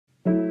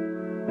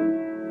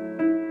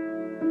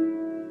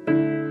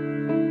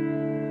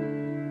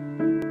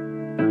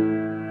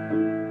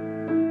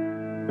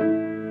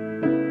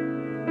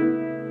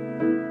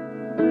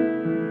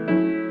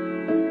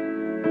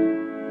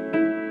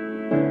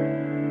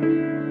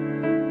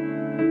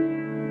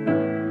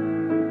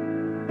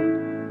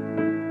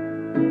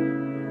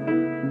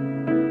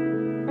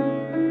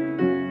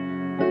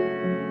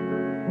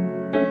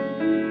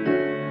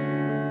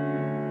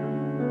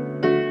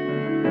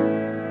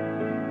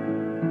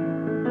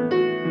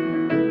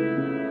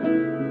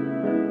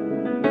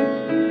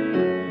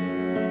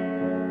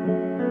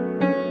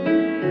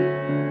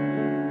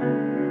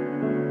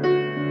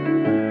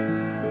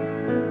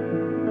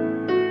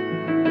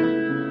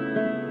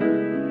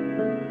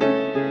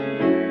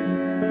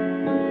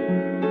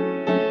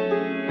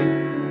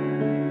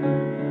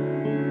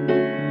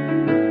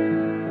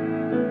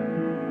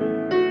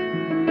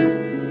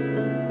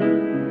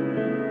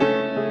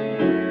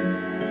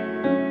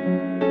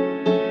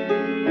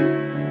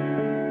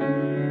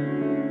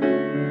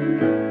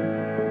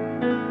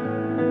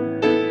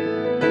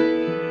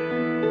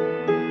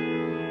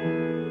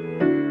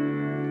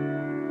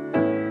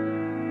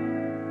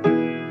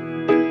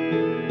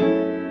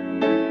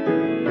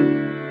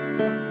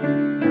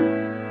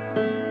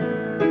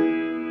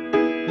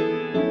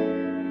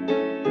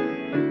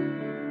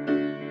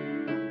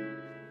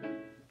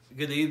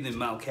Good evening,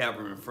 Mount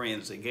Calvary and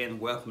friends. Again,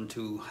 welcome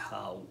to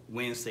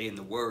Wednesday in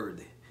the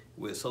Word.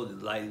 We're so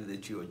delighted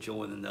that you are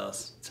joining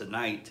us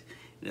tonight.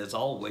 And as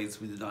always,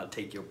 we do not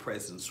take your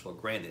presence for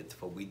granted,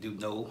 for we do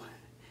know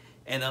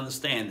and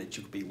understand that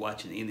you could be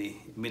watching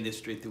any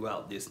ministry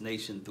throughout this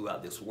nation,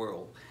 throughout this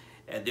world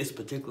at this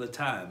particular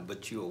time,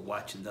 but you are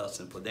watching us,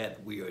 and for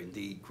that we are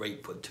indeed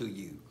grateful to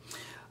you.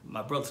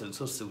 My brothers and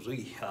sisters,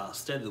 we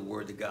study the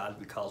Word of God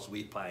because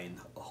we find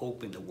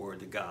hope in the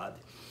Word of God.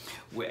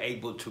 We're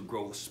able to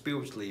grow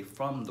spiritually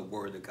from the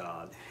Word of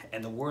God,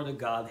 and the Word of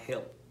God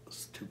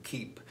helps to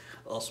keep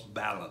us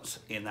balanced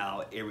in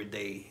our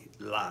everyday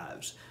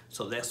lives.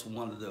 So that's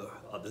one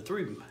of the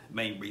three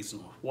main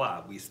reasons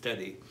why we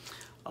study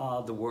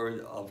the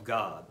Word of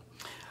God.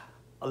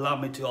 Allow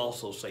me to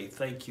also say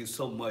thank you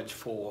so much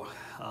for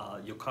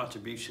your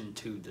contribution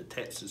to the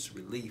Texas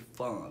Relief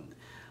Fund.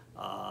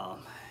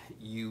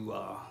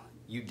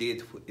 You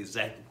did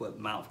exactly what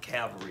Mount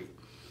Calvary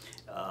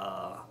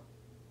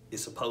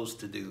is supposed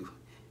to do,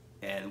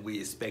 and we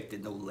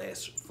expected no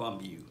less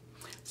from you.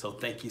 So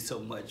thank you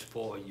so much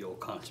for your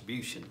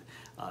contribution.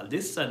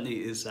 This Sunday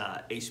is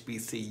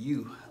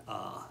HBCU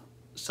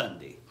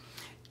Sunday,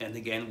 and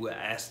again we're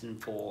asking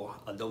for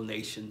a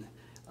donation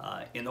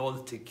in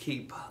order to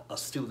keep a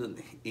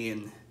student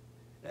in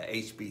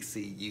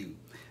HBCU.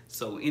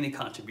 So any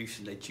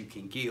contribution that you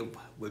can give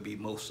would be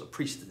most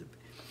appreciative.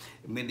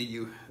 Many of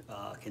you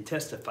can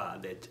testify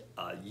that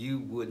you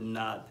would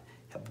not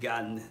have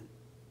gotten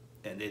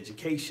an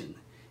education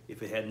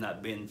if it had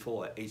not been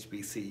for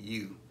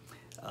HBCU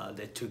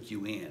that took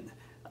you in.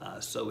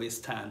 So it's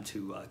time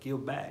to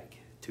give back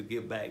to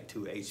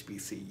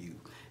HBCU.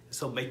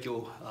 So make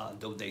your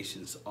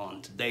donations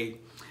on today,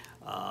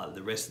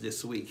 the rest of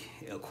this week,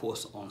 and of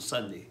course on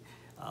Sunday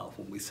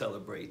when we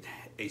celebrate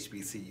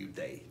HBCU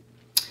Day.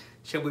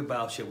 Shall we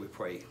bow, shall we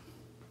pray?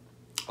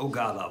 Oh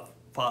God, our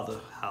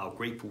Father, how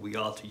grateful we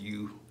are to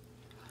you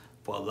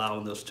for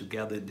allowing us to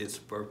gather in this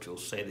virtual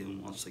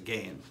setting once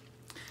again.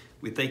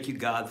 We thank you,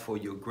 God, for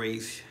your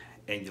grace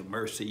and your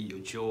mercy, your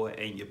joy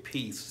and your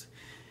peace.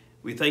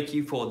 We thank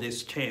you for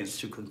this chance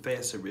to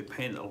confess and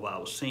repent of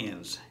our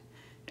sins,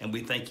 and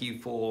we thank you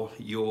for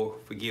your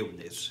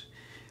forgiveness.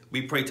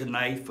 We pray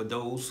tonight for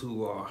those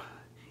who are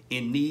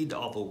in need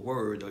of a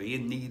word or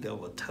in need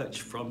of a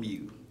touch from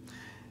you.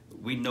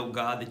 We know,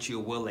 God, that you're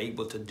well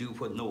able to do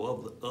what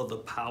no other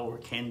power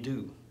can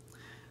do.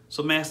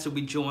 So, Master,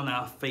 we join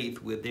our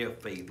faith with their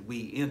faith.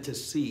 We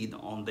intercede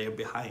on their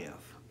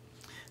behalf.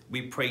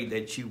 We pray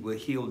that you will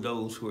heal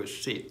those who are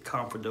sick,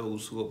 comfort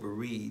those who are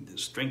bereaved,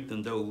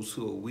 strengthen those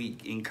who are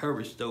weak,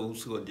 encourage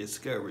those who are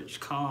discouraged,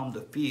 calm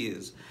the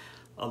fears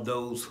of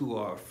those who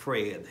are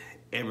afraid,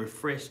 and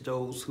refresh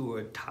those who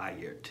are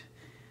tired.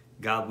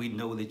 God, we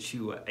know that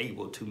you are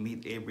able to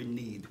meet every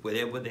need,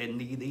 whatever that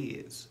need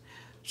is.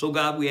 So,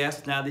 God, we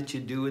ask now that you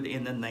do it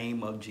in the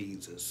name of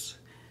Jesus.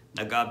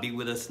 Now, God, be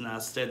with us in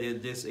our study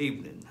this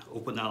evening.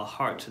 Open our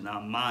hearts and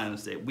our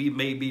minds that we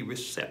may be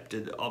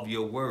receptive of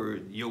your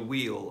word, your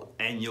will,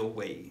 and your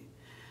way.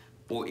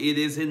 For it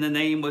is in the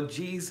name of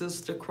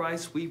Jesus the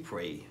Christ we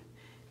pray,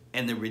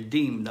 and the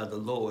redeemed of the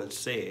Lord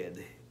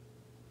said,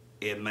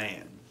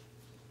 Amen.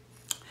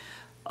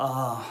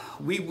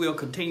 We will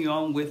continue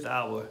on with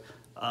our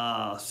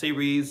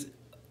series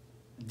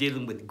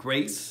dealing with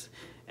grace.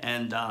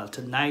 And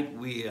tonight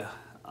we're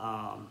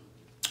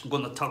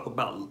going to talk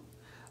about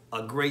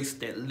a grace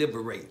that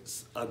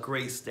liberates, a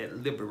grace that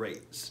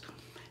liberates.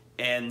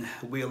 And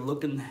we're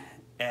looking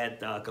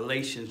at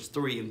Galatians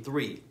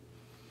 3:3.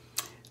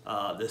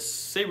 The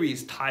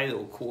series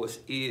title, of course,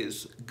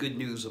 is Good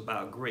News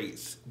About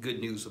Grace, Good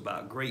News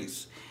About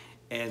Grace.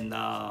 And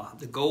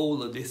the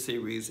goal of this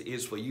series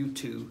is for you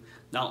to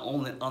not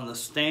only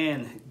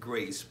understand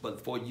grace,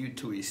 but for you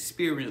to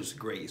experience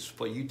grace,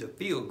 for you to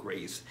feel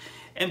grace,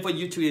 and for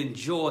you to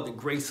enjoy the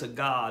grace of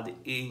God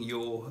in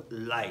your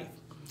life.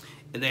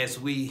 And as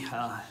we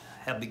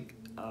have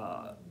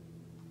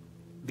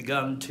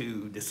begun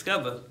to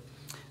discover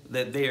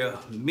that there are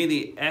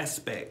many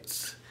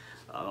aspects,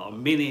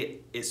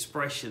 many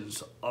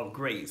expressions of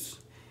grace.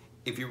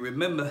 If you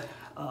remember,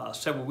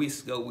 several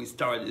weeks ago, we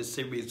started this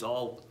series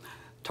all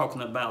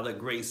talking about a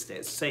grace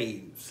that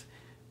saves.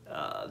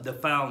 The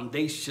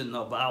foundation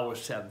of our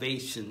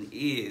salvation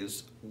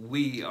is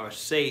we are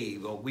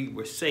saved, or we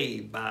were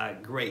saved by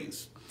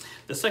grace.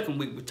 The second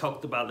week we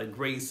talked about a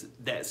grace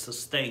that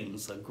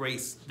sustains, a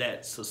grace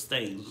that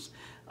sustains.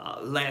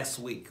 Last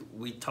week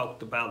we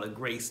talked about a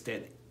grace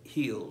that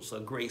heals, a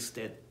grace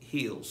that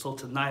heals. So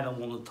tonight I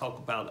want to talk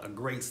about a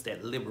grace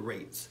that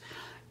liberates.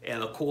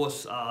 And of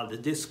course the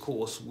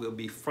discourse will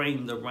be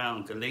framed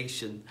around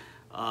Galatians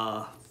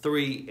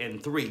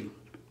 3:3.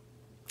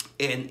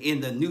 And in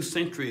the New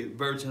Century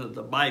Version of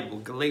the Bible,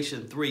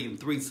 Galatians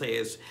 3:3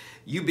 says,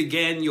 you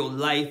began your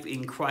life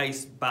in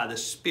Christ by the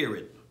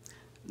Spirit.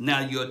 Now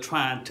you're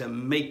trying to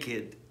make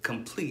it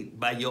complete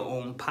by your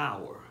own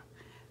power.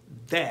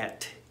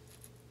 That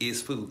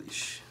is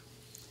foolish.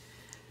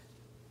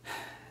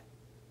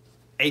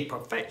 A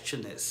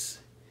perfectionist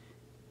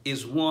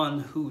is one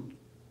who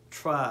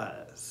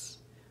tries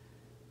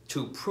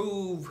to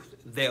prove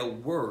their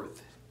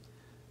worth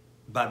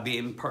by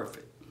being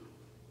perfect.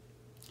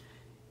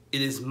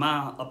 It is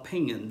my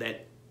opinion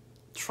that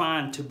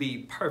trying to be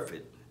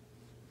perfect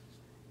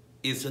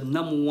is the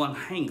number one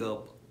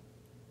hang-up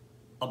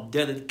of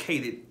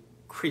dedicated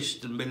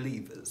Christian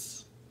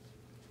believers.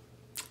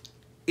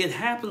 It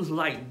happens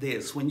like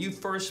this. When you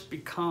first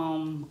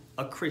become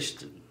a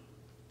Christian,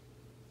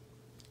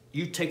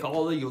 you take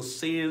all of your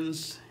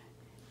sins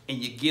and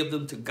you give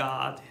them to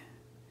God.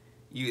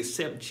 You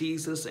accept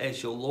Jesus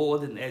as your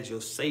Lord and as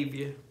your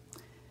Savior.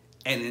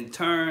 And in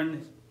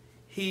turn,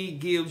 He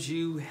gives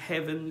you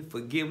heaven,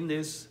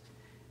 forgiveness,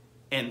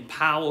 and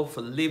power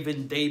for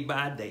living day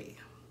by day.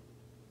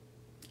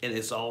 And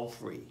it's all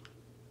free.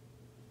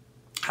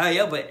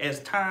 However,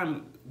 as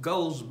time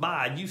goes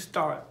by, you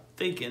start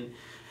thinking,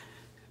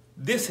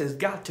 this has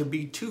got to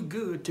be too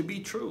good to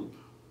be true.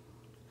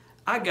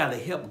 I got to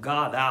help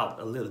God out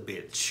a little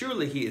bit.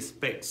 Surely He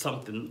expects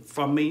something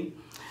from me.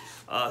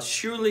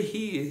 Surely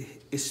He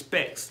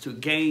expects to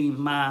gain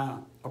my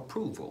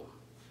approval.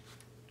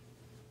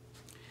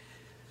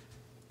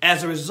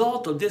 As a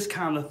result of this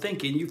kind of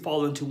thinking, you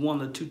fall into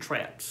one or two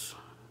traps.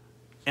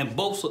 And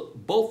both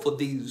of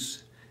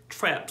these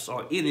traps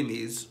are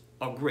enemies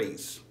of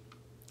grace.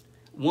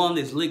 One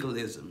is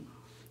legalism,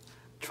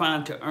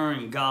 trying to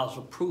earn God's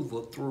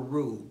approval through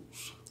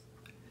rules.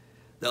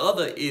 The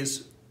other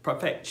is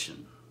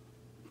perfection,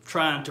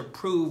 trying to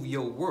prove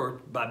your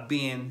worth by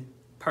being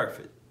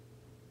perfect.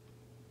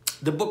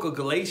 The book of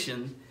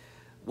Galatians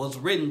was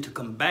written to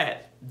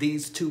combat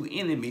these two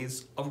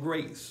enemies of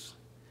grace.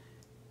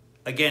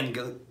 Again,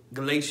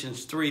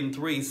 Galatians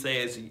 3:3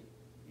 says,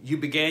 you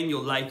began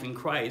your life in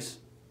Christ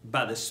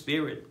by the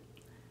Spirit.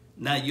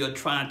 Now you're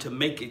trying to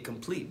make it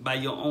complete by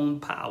your own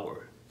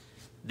power.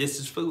 This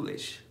is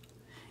foolish.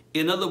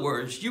 In other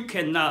words, you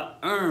cannot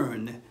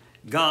earn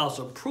God's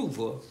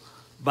approval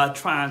by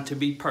trying to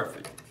be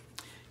perfect.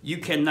 You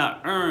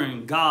cannot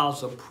earn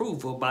God's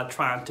approval by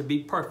trying to be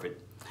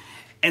perfect.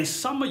 And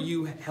some of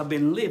you have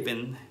been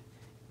living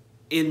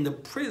in the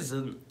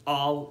prison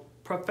of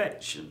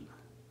perfection.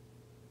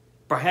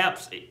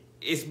 Perhaps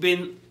it's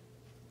been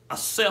a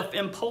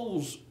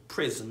self-imposed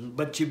prison,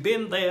 but you've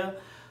been there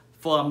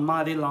for a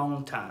mighty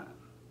long time.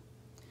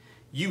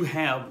 You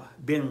have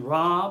been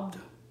robbed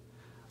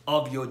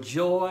of your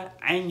joy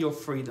and your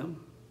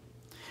freedom.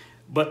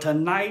 But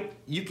tonight,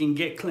 you can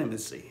get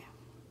clemency.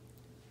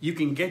 You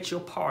can get your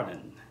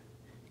pardon.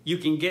 You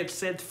can get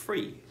set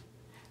free.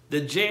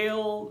 The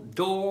jail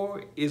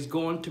door is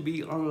going to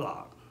be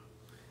unlocked.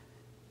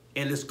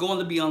 And it's going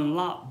to be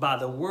unlocked by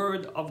the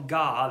word of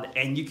God,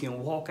 and you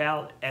can walk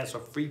out as a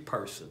free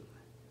person.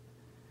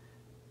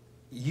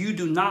 You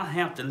do not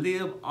have to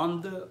live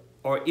under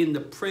or in the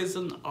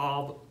prison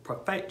of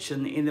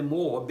perfection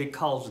anymore,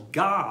 because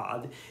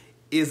God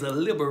is a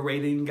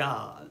liberating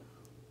God.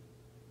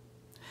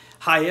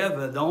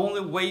 However, the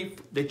only way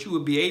that you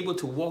will be able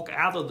to walk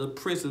out of the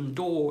prison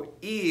door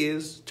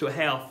is to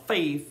have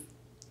faith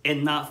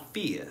and not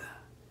fear.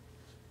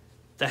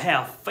 To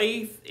have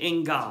faith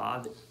in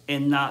God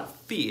and not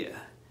fear.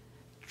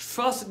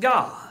 Trust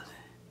God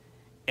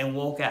and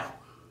walk out.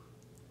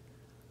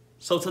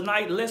 So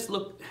tonight, let's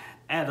look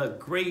at a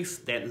grace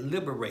that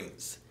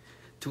liberates,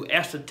 to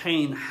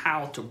ascertain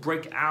how to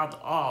break out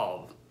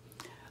of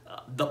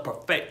the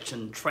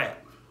perfection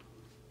trap.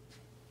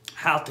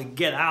 How to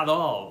get out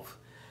of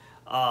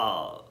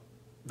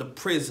the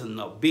prison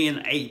of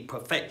being a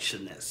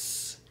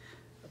perfectionist.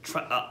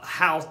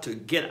 How to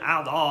get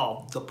out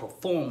of the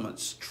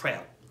performance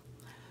trap.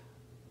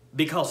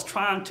 Because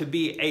trying to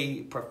be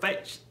a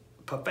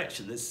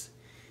perfectionist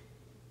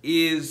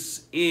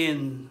is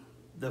in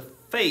the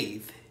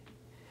faith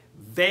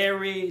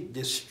very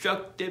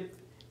destructive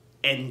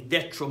and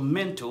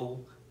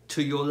detrimental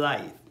to your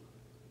life.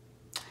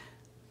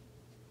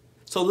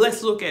 So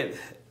let's look at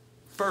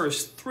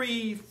first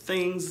 3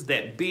 things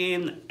that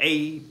being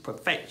a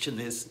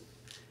perfectionist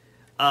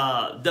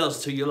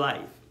does to your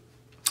life.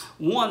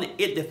 1,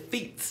 it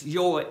defeats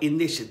your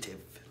initiative.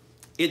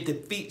 It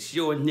defeats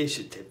your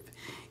initiative.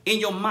 In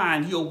your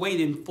mind, you're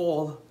waiting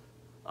for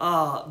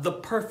the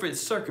perfect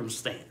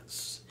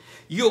circumstance.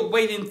 You're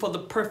waiting for the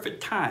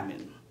perfect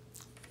timing,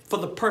 for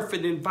the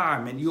perfect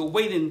environment. You're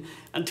waiting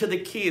until the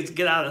kids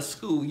get out of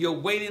school. You're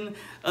waiting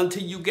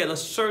until you get a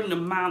certain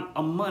amount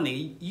of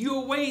money.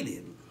 You're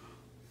waiting.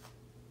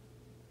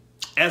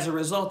 As a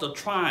result of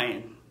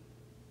trying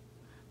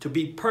to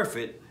be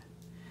perfect,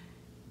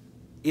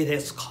 it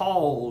has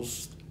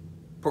caused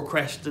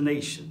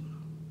procrastination.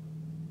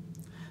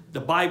 The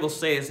Bible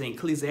says in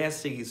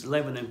Ecclesiastes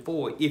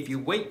 11:4, if you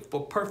wait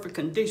for perfect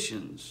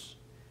conditions,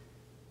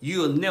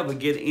 you'll never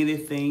get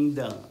anything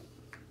done.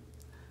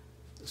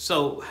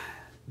 So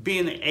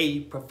being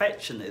a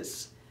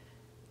perfectionist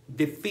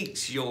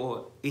defeats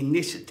your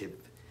initiative,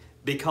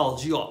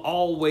 because you're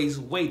always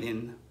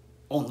waiting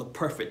on the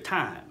perfect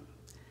time.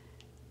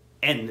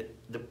 And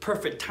the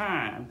perfect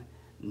time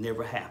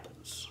never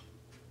happens.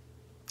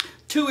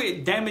 2,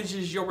 it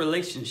damages your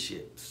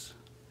relationships.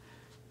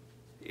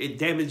 It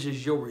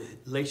damages your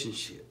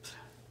relationships.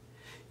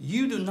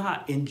 You do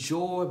not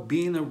enjoy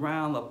being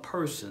around a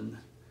person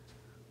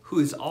who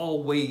is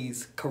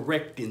always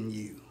correcting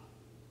you.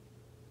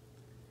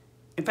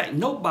 In fact,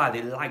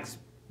 nobody likes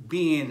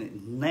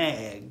being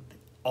nagged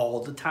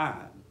all the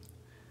time,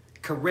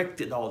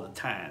 corrected all the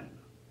time,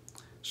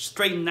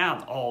 straightened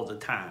out all the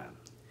time.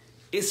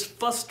 It's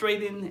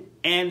frustrating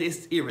and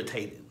it's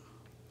irritating.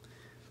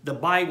 The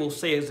Bible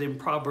says in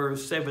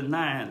Proverbs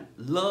 7:9,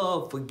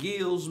 love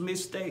forgives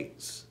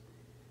mistakes.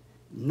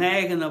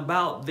 Nagging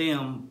about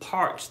them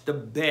parts the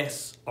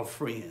best of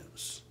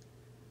friends.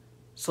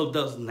 So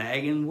does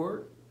nagging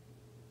work?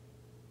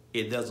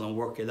 It doesn't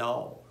work at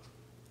all.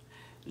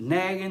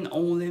 Nagging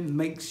only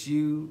makes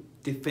you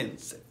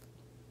defensive.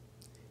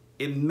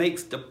 It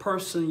makes the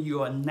person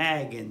you are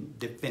nagging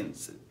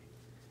defensive.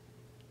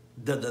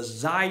 The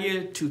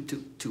desire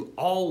to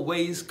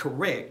always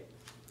correct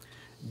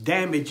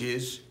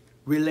damages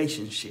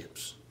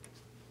relationships.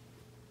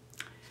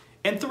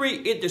 And 3,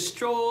 it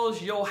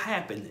destroys your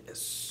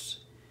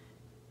happiness.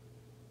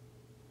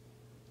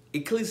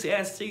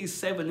 Ecclesiastes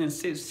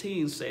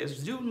 7:16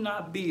 says, do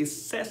not be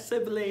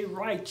excessively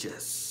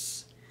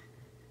righteous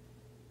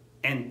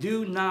and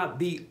do not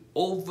be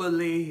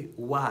overly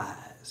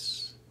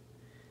wise.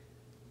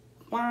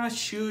 Why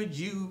should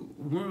you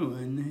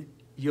ruin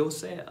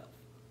yourself?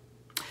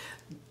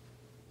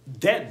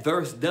 That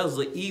verse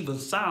doesn't even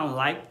sound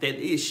like that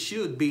it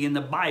should be in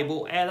the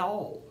Bible at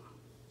all.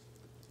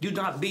 Do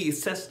not be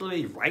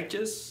excessively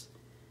righteous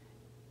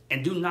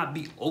and do not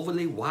be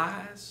overly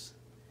wise.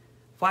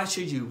 Why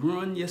should you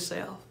ruin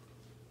yourself?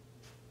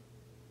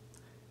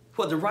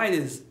 What the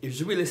writer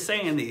is really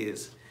saying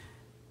is,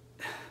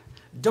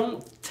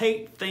 don't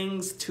take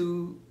things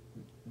to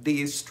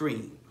the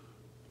extreme.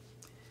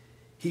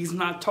 He's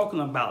not talking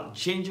about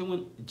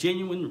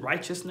genuine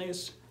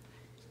righteousness.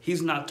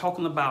 He's not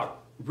talking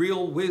about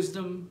real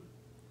wisdom,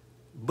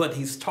 but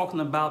he's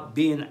talking about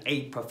being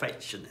a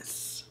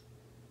perfectionist.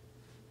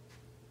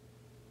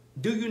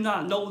 Do you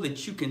not know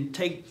that you can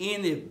take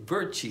any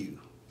virtue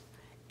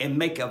and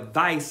make a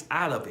vice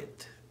out of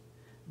it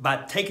by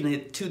taking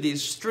it to the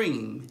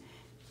extreme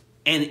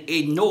and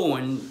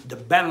ignoring the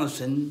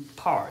balancing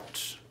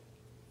parts?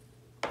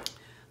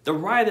 The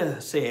writer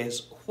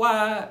says,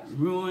 why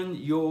ruin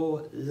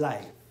your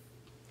life?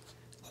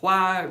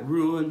 Why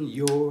ruin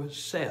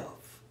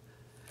yourself?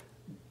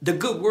 The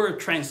Good Word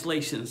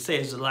translation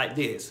says it like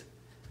this: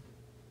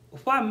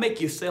 why make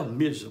yourself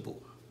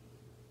miserable?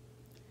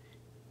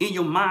 In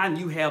your mind,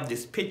 you have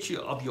this picture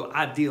of your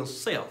ideal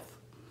self.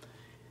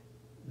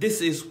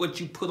 This is what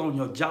you put on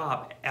your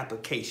job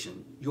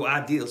application, your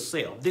ideal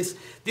self. This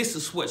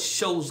is what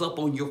shows up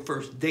on your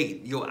first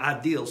date, your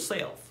ideal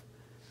self.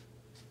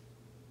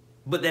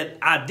 But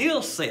that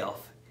ideal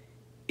self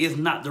is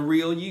not the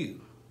real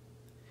you.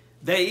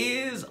 There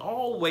is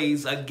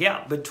always a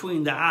gap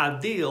between the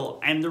ideal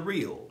and the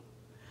real,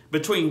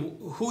 between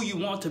who you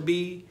want to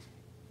be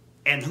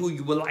and who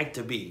you would like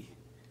to be,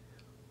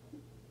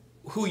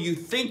 who you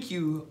think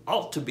you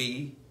ought to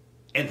be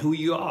and who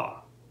you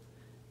are.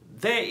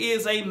 There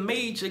is a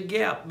major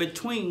gap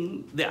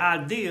between the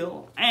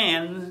ideal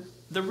and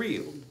the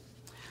real.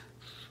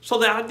 So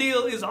the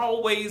ideal is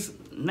always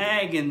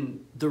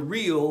nagging the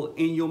real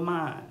in your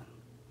mind.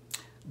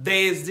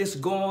 There's this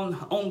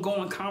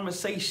ongoing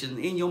conversation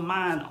in your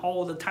mind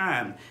all the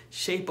time.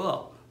 Shape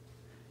up.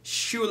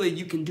 Surely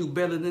you can do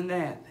better than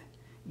that.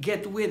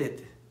 Get with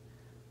it.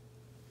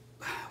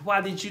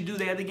 Why did you do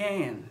that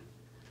again?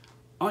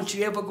 Aren't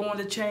you ever going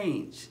to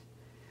change?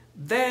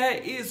 There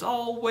is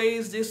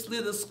always this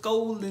little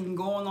scolding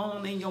going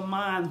on in your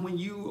mind when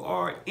you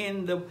are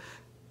in the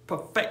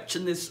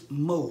perfectionist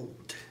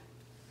mode.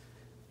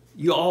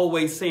 You're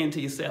always saying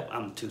to yourself,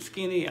 I'm too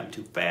skinny, I'm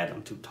too fat,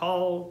 I'm too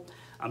tall,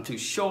 I'm too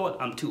short,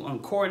 I'm too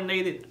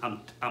uncoordinated,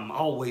 I'm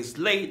always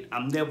late,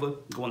 I'm never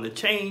going to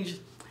change,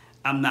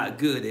 I'm not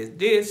good at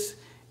this,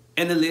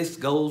 and the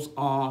list goes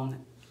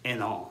on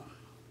and on.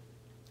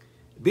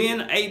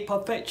 Being a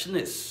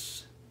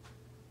perfectionist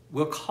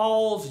will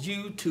cause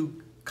you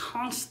to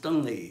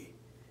constantly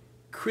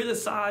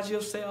criticize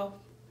yourself,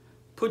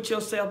 put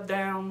yourself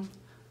down,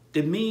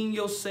 demean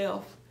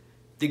yourself,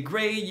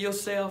 degrade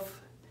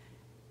yourself.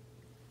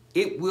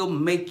 It will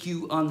make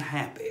you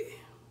unhappy.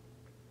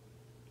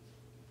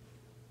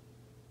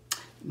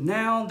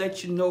 Now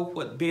that you know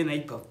what being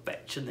a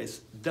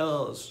perfectionist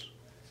does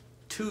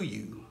to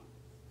you,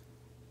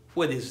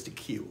 what is the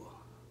cure?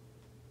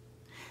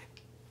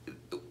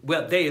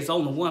 Well, there is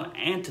only one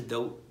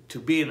antidote to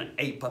being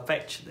a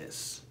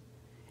perfectionist,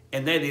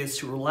 and that is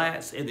to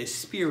relax and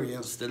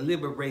experience the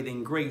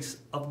liberating grace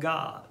of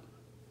God.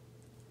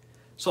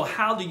 So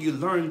how do you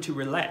learn to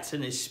relax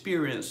and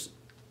experience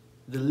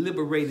the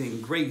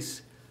liberating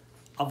grace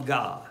of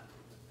God?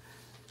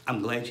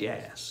 I'm glad you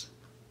asked.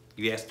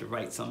 You asked the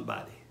right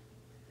somebody.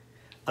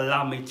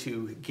 Allow me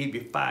to give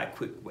you 5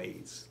 quick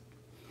ways.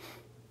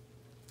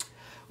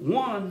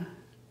 1,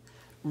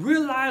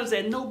 realize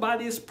that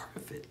nobody is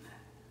perfect.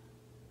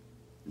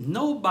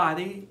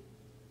 Nobody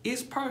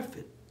is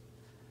perfect.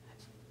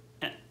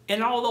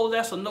 And although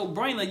that's a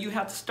no-brainer, you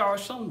have to start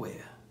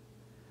somewhere.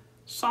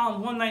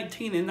 Psalm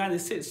 119 and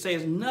 96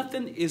 says,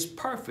 nothing is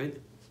perfect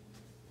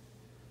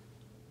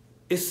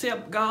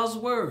except God's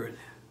word.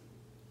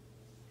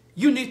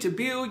 You need to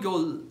build your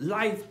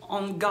life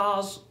on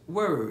God's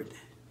word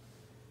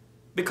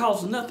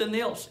because nothing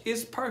else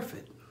is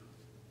perfect.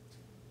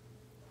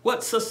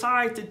 What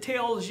society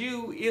tells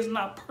you is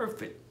not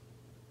perfect.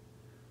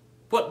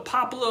 What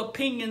popular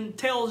opinion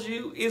tells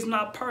you is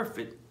not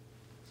perfect.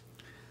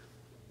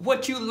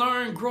 What you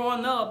learned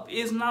growing up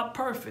is not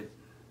perfect.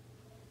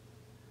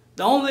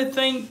 The only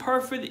thing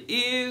perfect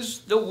is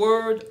the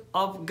word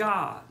of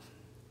God.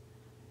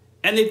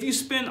 And if you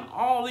spend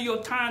all of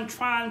your time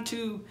trying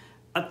to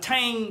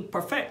attain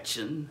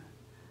perfection,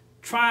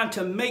 trying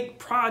to make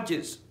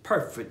projects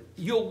perfect,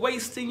 you're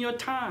wasting your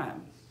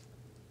time.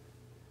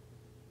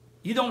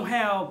 You don't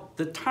have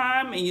the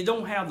time and you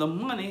don't have the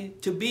money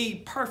to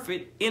be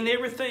perfect in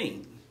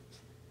everything.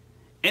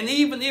 And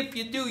even if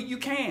you do, you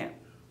can't.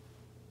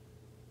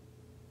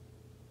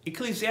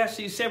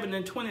 Ecclesiastes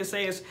 7:20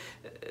 says,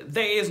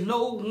 there is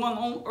no one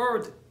on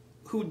earth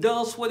who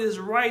does what is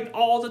right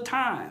all the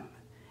time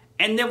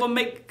and never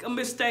make a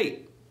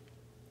mistake.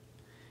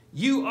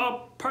 You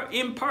are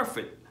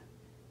imperfect,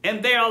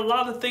 and there are a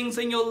lot of things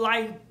in your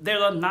life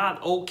that are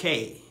not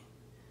okay.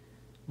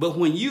 But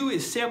when you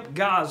accept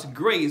God's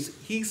grace,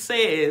 he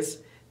says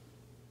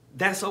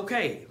that's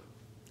okay.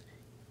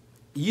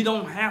 You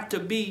don't have to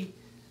be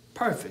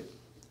perfect.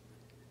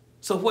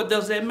 So what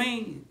does that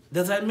mean?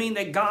 Does that mean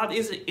that God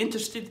isn't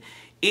interested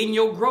in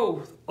your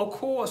growth? Of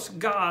course,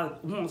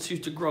 God wants you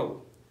to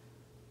grow.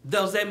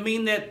 Does that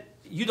mean that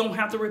you don't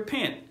have to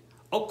repent?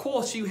 Of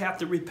course, you have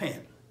to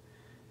repent.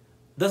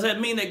 Does that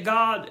mean that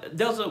God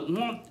doesn't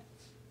want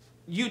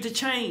you to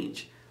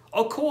change?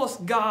 Of course,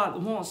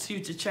 God wants you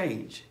to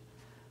change.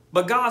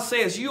 But God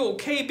says you're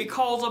okay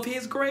because of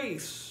his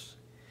grace.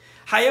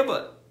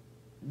 However,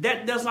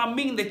 that does not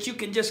mean that you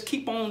can just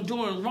keep on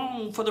doing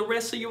wrong for the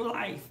rest of your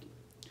life.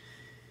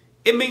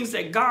 It means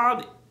that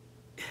God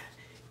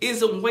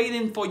isn't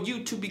waiting for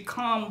you to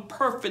become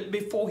perfect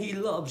before he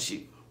loves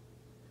you.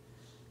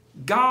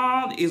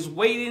 God is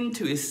waiting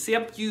to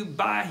accept you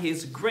by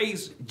his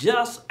grace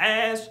just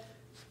as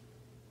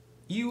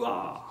you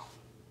are.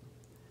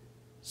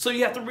 So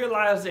you have to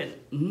realize that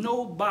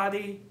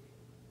nobody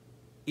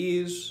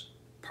is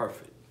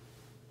perfect.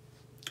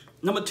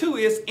 Number 2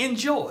 is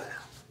enjoy.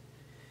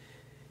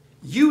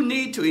 You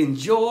need to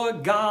enjoy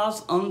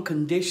God's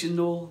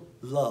unconditional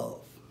love.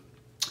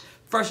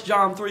 1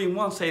 John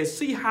 3:1 says,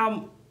 see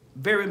how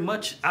very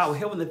much our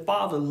Heavenly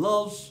Father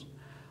loves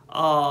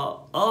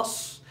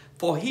us,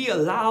 for he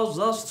allows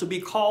us to be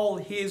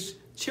called his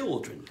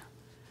children.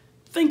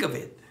 Think of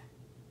it.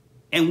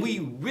 And we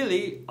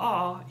really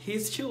are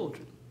his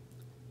children.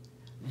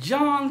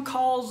 John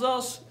calls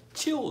us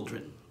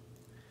children.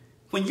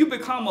 When you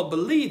become a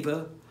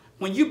believer,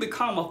 when you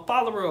become a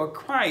follower of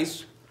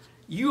Christ,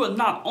 you are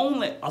not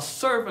only a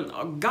servant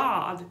of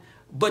God,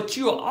 but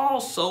you are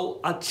also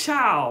a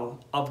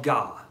child of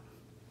God.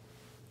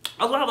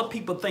 A lot of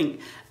people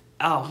think,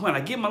 when I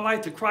give my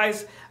life to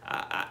Christ,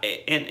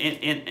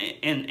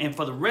 and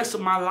for the rest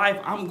of my life,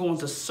 I'm going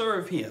to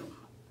serve him.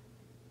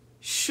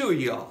 Sure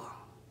you are.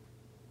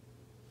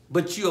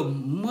 But you're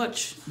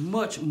much,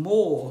 much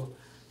more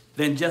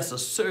than just a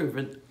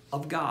servant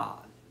of God.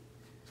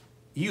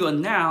 You are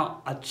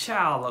now a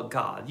child of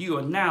God. You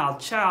are now a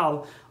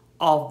child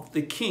of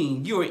the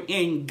King. You are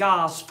in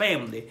God's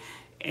family.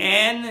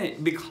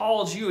 And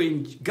because you're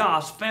in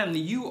God's family,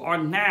 you are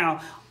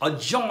now a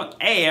joint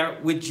heir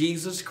with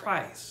Jesus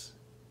Christ.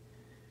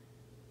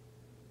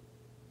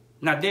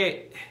 Now,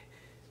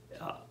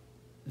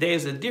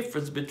 there's a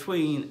difference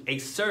between a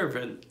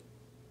servant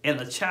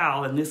and a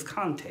child in this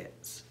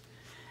context.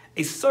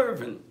 A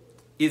servant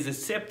is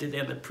accepted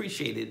and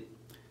appreciated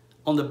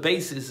on the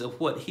basis of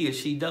what he or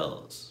she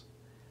does.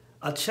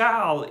 A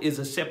child is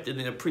accepted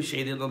and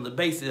appreciated on the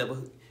basis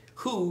of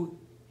who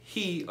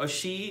he or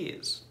she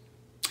is.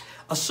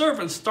 A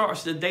servant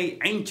starts the day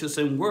anxious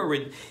and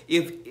worried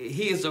if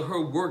his or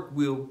her work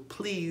will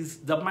please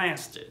the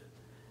master.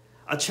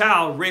 A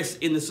child rests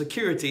in the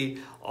security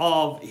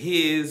of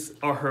his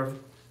or her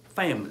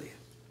family.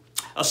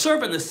 A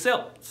servant is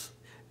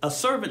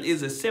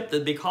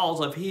accepted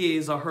because of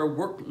his or her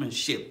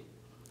workmanship.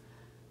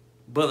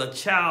 But a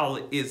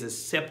child is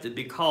accepted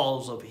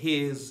because of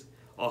his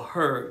or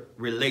her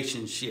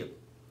relationship.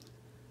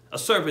 A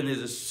servant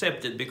is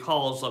accepted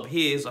because of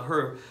his or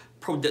her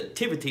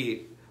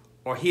productivity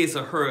or his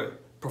or her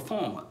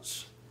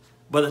performance.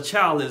 But a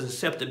child is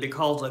accepted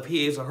because of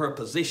his or her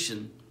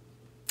position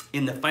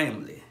in the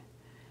family.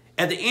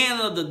 At the end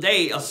of the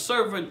day, a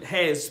servant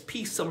has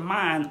peace of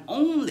mind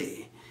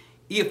only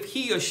if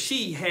he or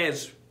she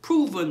has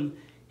proven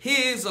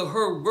his or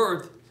her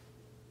worth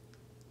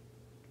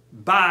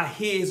by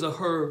his or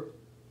her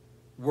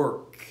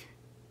work.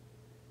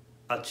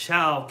 A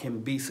child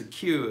can be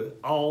secure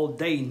all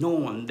day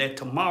knowing that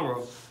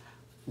tomorrow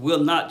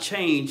will not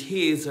change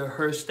his or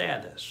her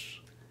status.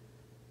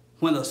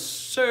 When a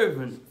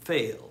servant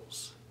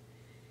fails,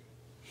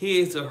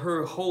 his or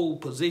her whole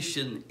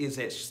position is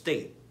at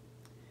stake.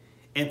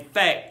 In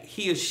fact,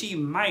 he or she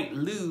might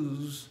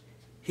lose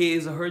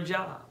his or her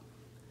job.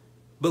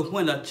 But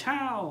when a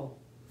child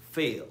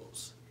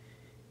fails,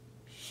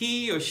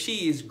 he or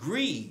she is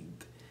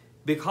grieved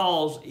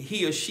because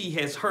he or she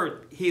has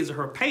hurt his or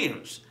her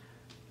parents,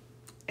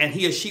 and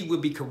he or she will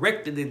be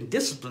corrected and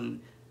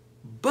disciplined,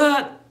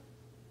 but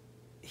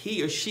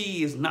he or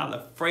she is not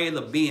afraid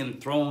of being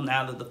thrown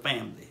out of the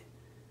family.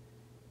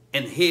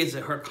 And his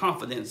or her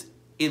confidence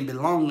in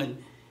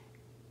belonging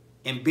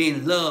and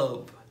being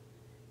loved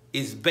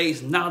is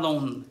based not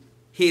on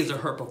his or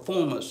her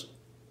performance,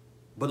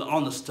 but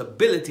on the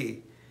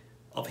stability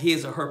of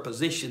his or her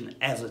position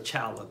as a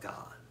child of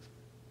God.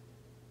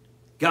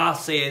 God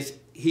says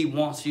he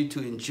wants you to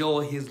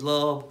enjoy his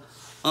love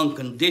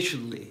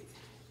unconditionally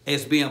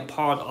as being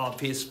part of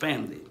his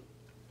family.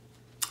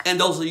 And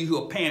those of you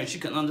who are parents, you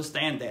can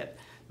understand that,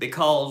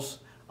 because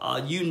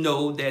you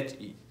know that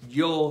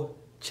your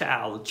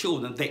child,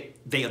 children,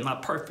 they are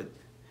not perfect.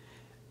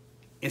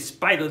 In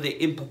spite of their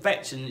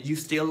imperfection, you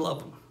still love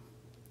them.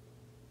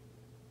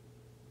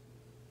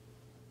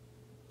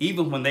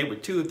 Even when they were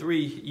 2 or 3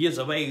 years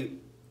of age,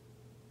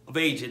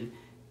 and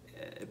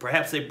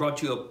perhaps they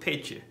brought you a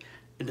picture,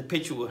 and the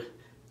picture was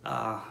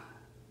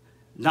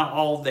not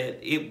all that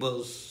it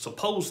was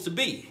supposed to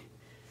be.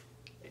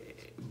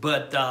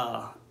 But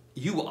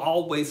you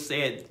always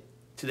said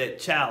to that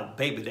child,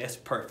 baby, that's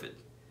perfect.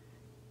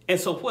 And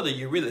so what are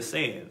you really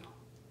saying?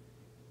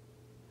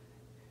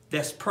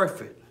 That's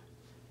perfect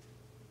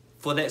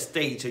for that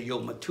stage of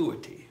your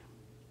maturity.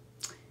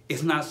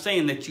 It's not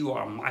saying that you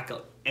are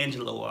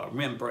Michelangelo or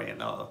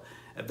Rembrandt or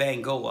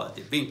Van Gogh or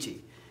Da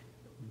Vinci,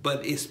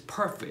 but it's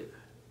perfect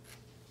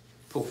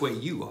for where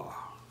you are.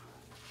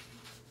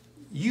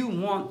 You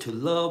want to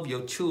love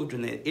your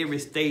children at every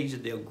stage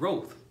of their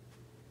growth,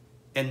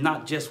 and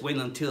not just wait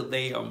until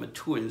they are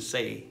mature and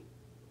say,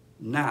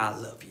 now I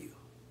love you.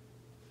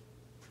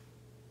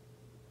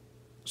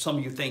 Some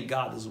of you think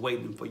God is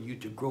waiting for you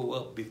to grow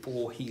up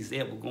before he's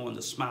ever going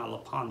to smile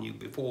upon you,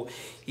 before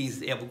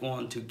he's ever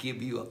going to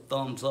give you a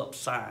thumbs up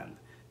sign.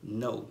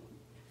 No,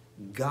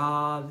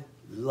 God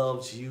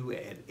loves you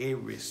at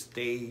every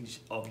stage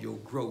of your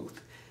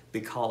growth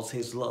because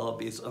his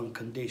love is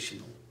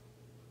unconditional.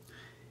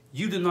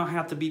 You do not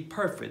have to be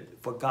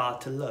perfect for God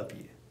to love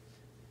you.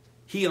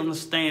 He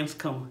understands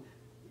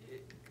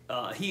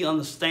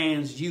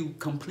you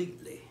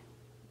completely.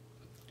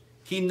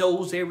 He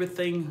knows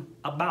everything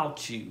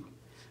about you,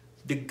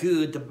 the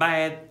good, the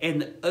bad,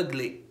 and the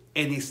ugly,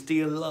 and he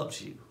still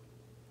loves you.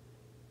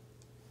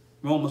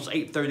 Romans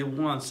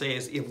 8:31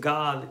 says, if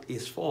God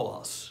is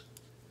for us,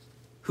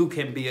 who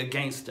can be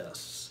against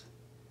us?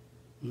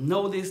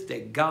 Notice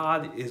that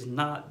God is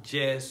not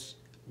just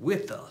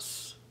with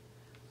us,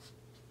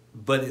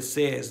 but it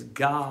says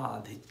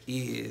God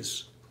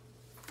is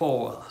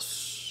for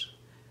us.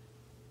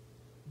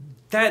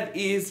 That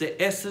is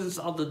the essence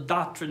of the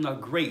doctrine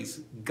of grace.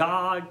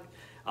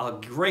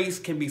 Grace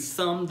can be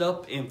summed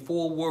up in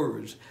 4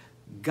 words.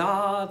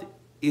 God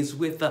is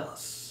with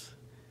us.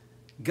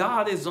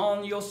 God is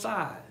on your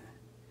side.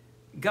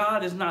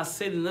 God is not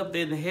sitting up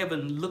there in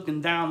heaven looking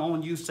down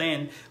on you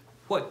saying,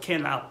 what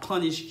can I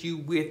punish you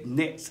with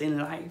next in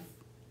life?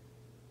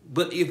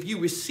 But if you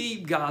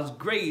receive God's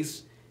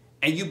grace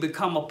and you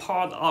become a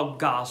part of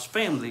God's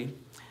family,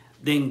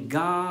 then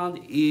God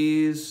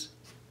is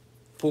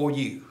for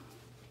you.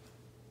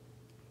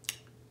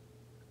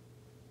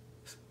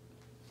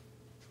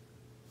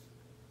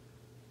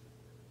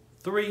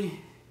 Three,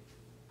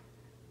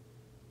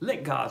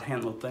 let God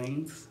handle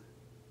things.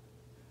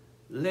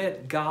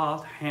 Let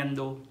God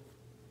handle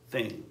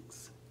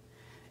things.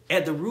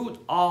 At the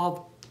root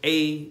of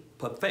a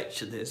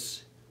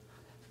perfectionist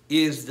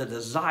is the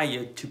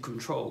desire to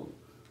control,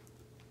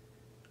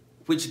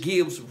 which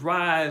gives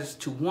rise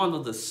to one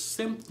of the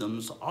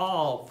symptoms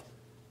of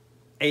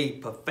a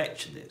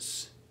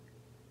perfectionist,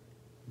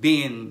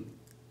 being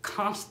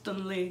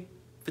constantly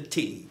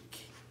fatigued.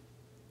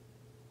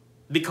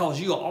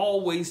 Because you are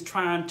always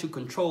trying to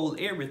control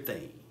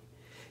everything.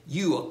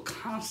 You are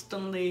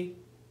constantly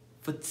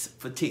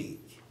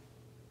fatigued.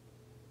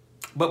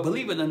 But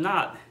believe it or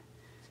not,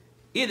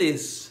 it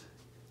is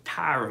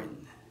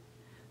tiring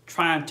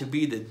trying to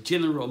be the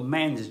general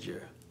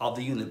manager of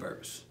the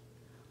universe,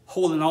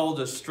 holding all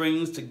the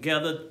strings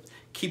together,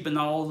 keeping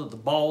all of the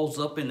balls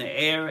up in the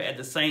air at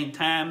the same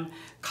time.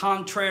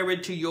 Contrary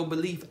to your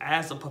belief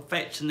as a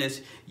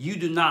perfectionist, you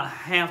do not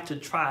have to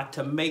try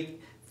to make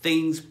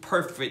things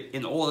perfect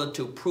in order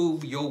to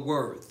prove your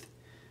worth.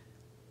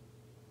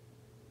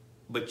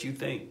 But you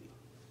think,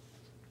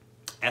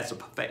 as a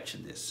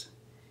perfectionist,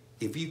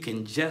 if you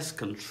can just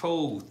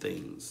control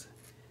things,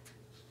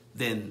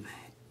 then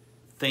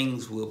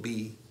things will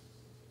be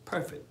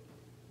perfect.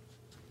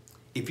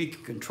 If you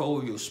can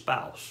control your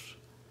spouse,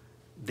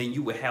 then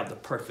you will have the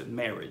perfect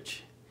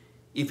marriage.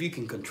 If you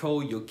can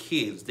control your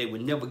kids, they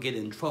will never get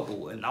in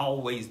trouble and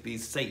always be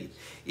safe.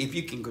 If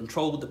you can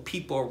control the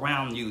people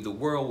around you, the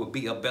world will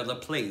be a better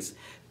place.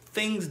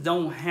 Things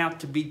don't have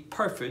to be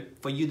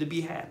perfect for you to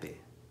be happy.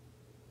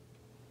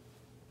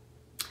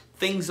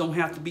 Things don't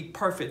have to be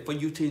perfect for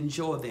you to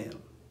enjoy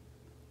them.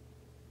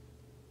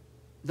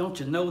 Don't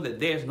you know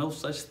that there's no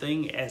such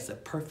thing as a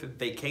perfect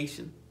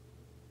vacation?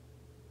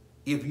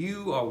 If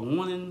you are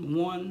wanting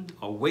one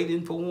or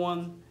waiting for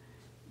one,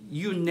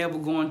 you're never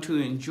going to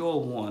enjoy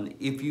one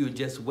if you're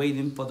just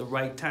waiting for the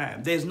right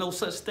time. There's no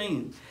such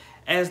thing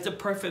as the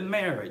perfect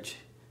marriage.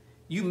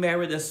 You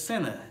married a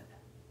sinner.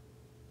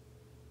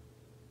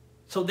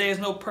 So there's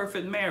no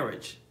perfect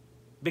marriage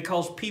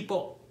because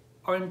people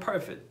are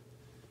imperfect.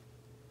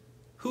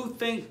 Who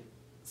thinks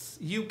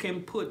you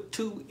can put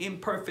two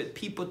imperfect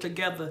people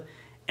together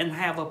and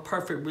have a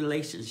perfect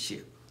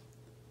relationship?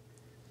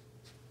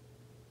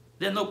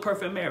 There's no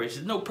perfect marriage.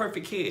 There's no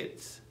perfect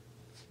kids.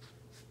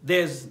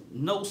 There's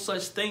no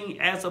such thing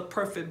as a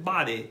perfect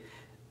body.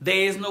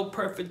 There is no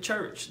perfect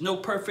church, no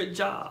perfect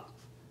job.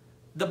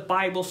 The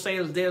Bible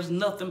says there's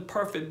nothing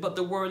perfect but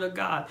the Word of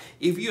God.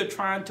 If you're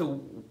trying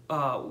to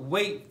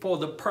wait for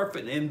the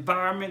perfect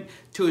environment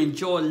to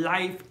enjoy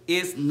life,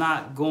 it's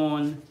not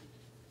going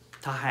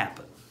to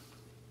happen.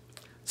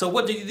 So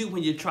what do you do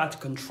when you try to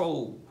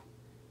control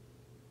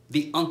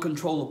the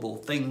uncontrollable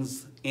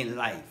things in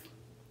life?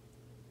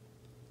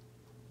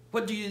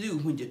 What do you do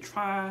when you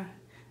try,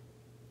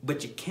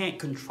 but you can't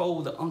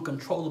control the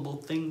uncontrollable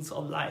things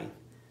of life?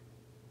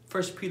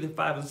 1 Peter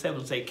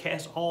 5:7 say,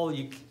 cast all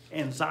your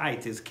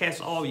anxieties,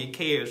 cast all your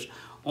cares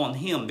on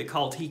him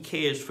because he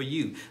cares for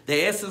you.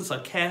 The essence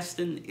of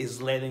casting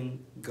is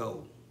letting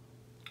go.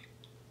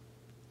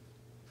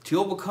 To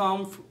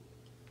overcome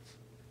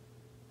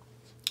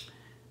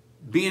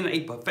being a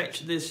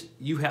perfectionist,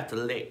 you have to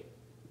let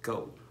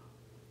go.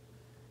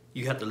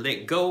 You have to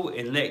let go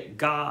and let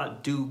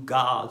God do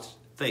God's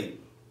thing.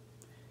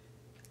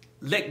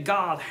 Let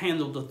God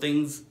handle the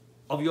things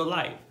of your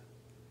life.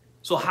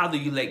 So how do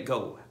you let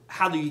go?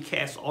 How do you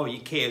cast all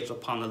your cares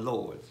upon the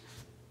Lord?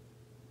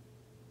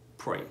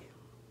 Pray.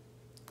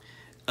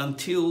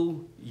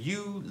 Until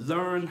you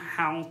learn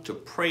how to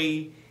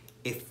pray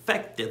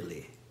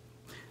effectively,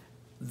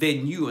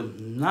 then you are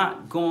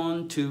not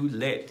going to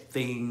let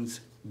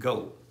things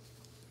go.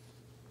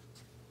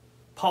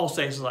 Paul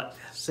says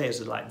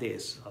it like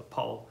this.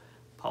 Paul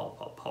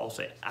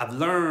said, I've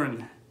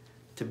learned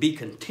to be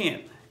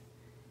content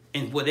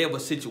in whatever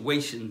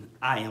situation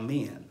I am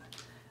in.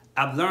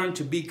 I've learned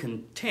to be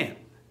content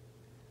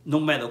no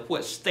matter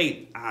what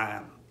state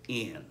I'm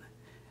in.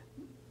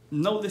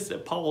 Notice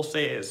that Paul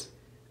says,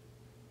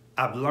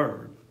 I've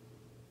learned.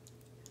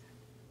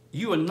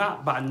 You are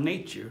not by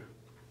nature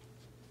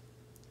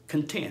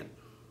content,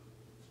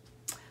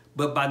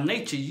 but by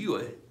nature you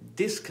are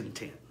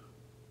discontent.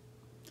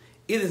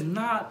 It is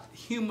not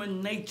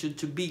human nature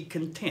to be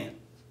content.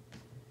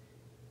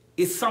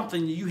 It's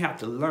something you have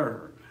to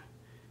learn.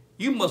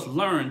 You must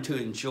learn to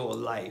enjoy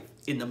life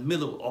in the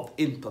middle of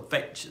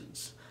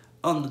imperfections,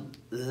 under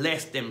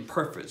less than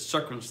perfect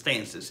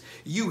circumstances.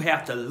 You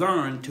have to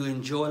learn to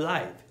enjoy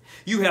life.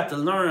 You have to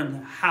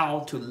learn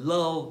how to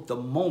love the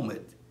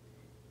moment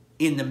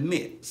in the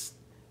midst.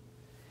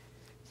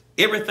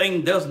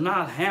 Everything does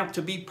not have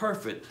to be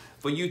perfect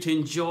for you to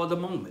enjoy the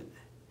moment.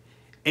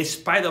 In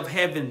spite of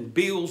having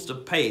bills to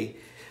pay,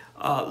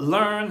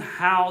 learn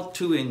how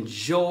to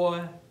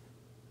enjoy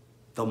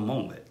the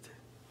moment.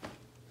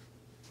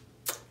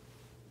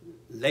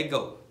 Let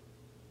go.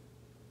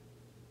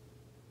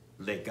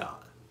 Let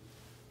God.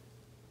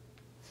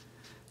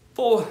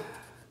 For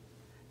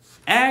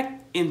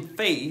act in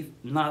faith,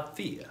 not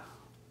fear.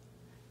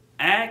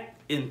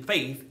 Act in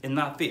faith and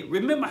not fear.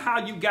 Remember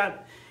how you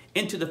got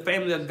into the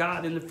family of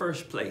God in the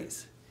first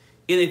place.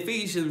 In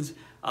Ephesians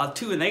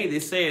 2:8,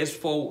 it says,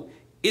 for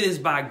it is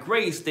by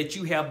grace that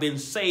you have been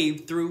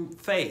saved through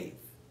faith.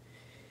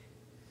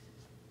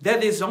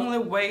 That is the only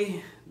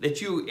way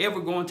that you're ever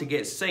going to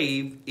get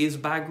saved is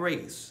by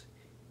grace.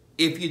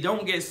 If you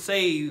don't get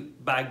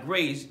saved by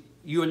grace,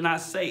 you're not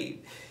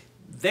saved.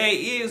 There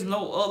is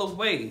no other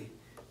way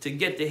to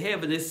get to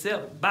heaven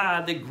except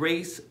by the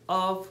grace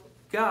of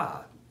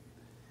God.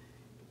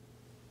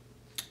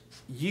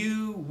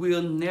 You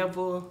will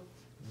never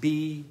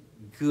be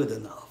good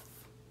enough.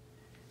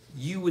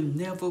 You will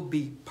never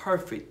be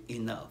perfect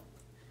enough.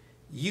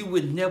 You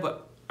will never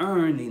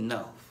earn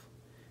enough.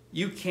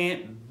 You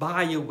can't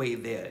buy your way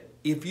there.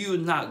 If you're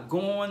not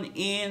going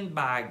in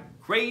by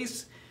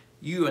grace,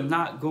 you are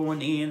not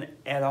going in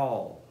at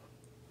all.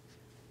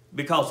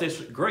 Because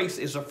this grace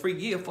is a free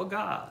gift for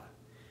God.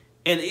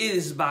 And it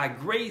is by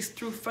grace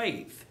through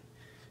faith.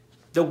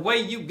 The way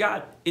you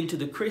got into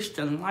the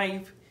Christian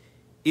life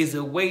is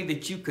a way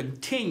that you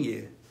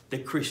continue the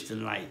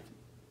Christian life.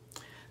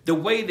 The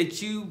way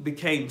that you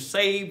became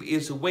saved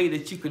is the way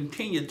that you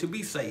continue to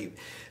be saved.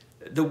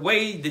 The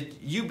way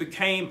that you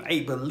became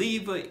a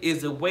believer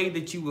is the way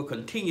that you will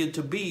continue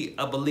to be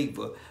a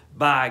believer.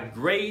 By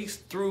grace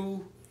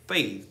through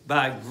faith.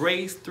 By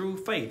grace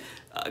through faith.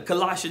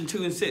 Colossians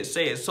 2:6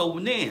 says,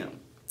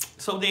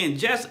 So then,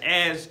 just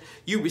as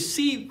you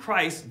receive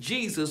Christ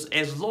Jesus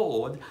as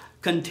Lord,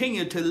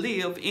 continue to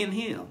live in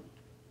him.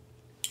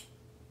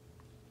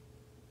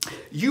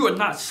 You are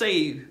not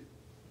saved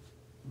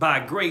by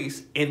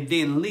grace and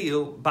then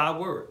live by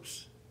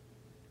works.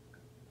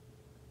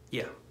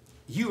 Yeah.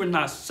 You are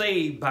not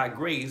saved by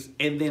grace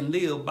and then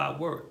live by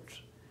works.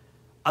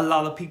 A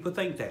lot of people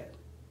think that.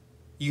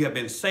 You have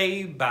been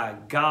saved by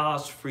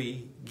God's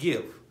free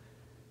gift,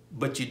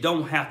 but you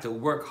don't have to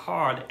work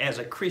hard as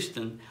a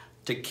Christian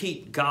to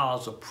keep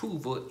God's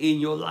approval in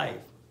your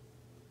life.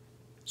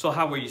 So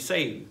how were you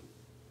saved?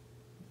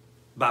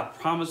 By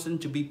promising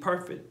to be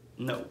perfect?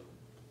 No.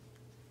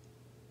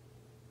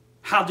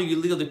 How do you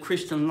live the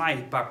Christian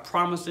life? By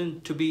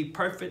promising to be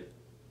perfect?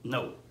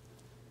 No.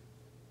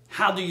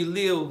 How do you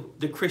live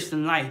the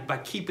Christian life? By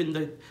keeping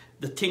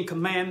the 10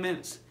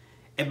 Commandments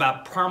and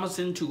by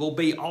promising to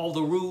obey all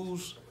the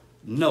rules?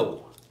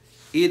 No.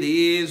 It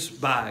is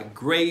by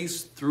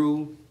grace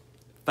through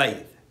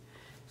faith.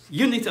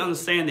 You need to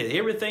understand that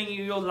everything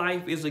in your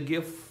life is a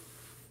gift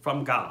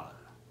from God.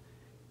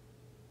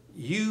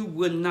 You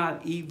would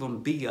not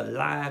even be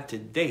alive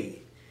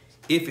today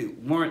if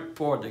it weren't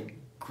for the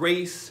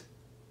grace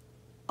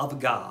of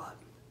God.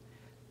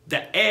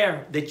 The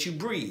air that you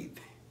breathe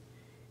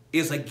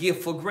is a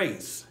gift for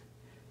grace.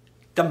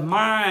 The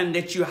mind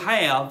that you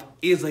have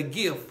is a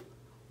gift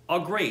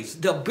of grace.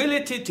 The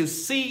ability to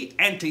see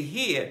and to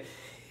hear,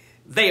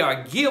 they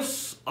are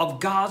gifts of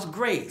God's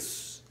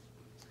grace.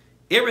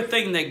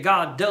 Everything that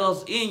God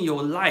does in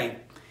your life,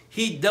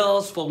 he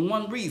does for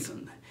one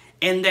reason.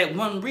 And that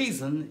one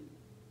reason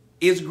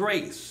is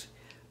grace.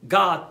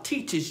 God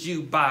teaches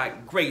you by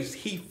grace.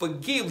 He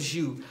forgives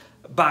you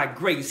by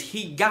grace.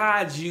 He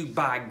guides you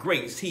by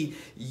grace. He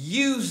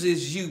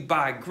uses you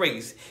by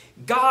grace.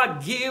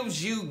 God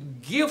gives you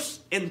gifts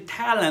and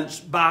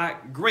talents by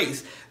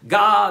grace.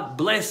 God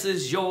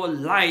blesses your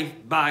life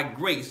by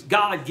grace.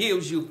 God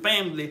gives you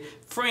family,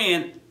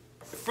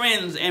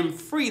 friends, and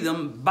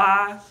freedom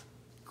by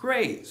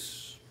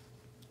grace.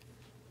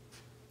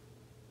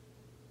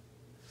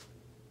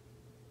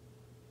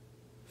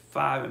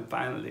 Five, and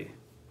finally,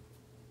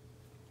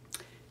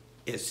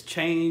 it's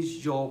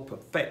changed your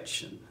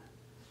perfection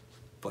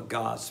for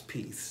God's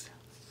peace.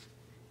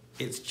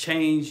 It's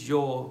changed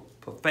your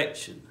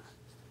perfection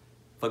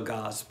for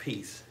God's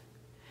peace.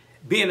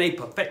 Being a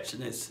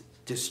perfectionist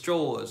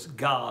destroys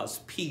God's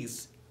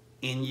peace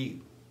in you.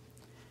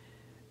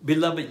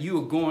 Beloved, you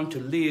are going to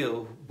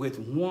live with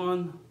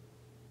one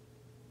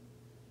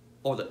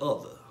or the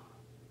other.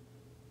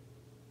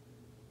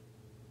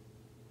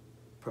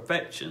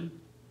 Perfection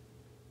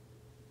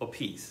or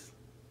peace.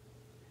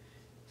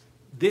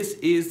 This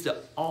is the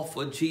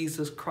offer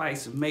Jesus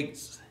Christ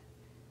makes,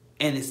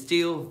 and it's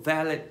still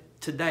valid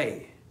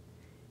today.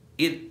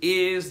 It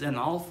is an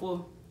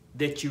offer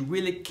that you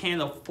really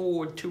can't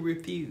afford to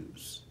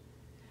refuse.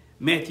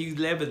 Matthew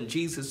 11,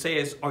 Jesus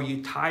says, are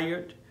you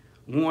tired,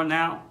 worn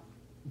out,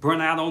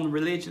 burnt out on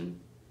religion?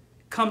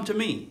 Come to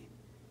me,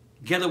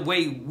 get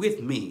away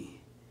with me,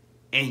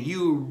 and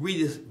you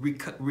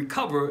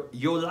recover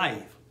your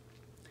life.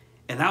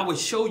 And I will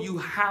show you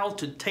how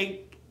to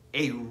take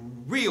a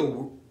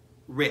real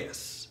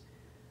rest.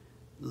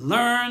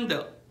 Learn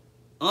the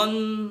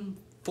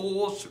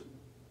unforced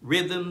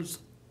rhythms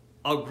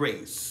of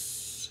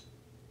grace.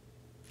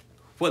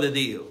 What a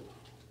deal.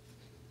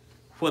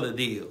 What a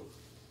deal.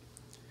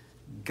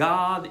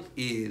 God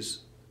is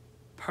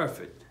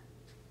perfect.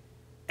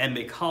 And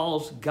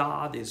because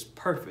God is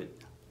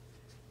perfect,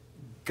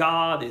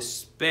 God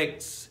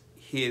expects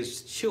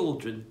his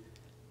children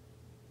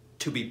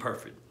to be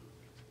perfect.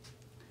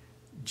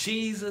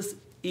 Jesus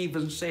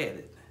even said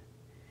it.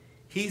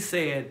 He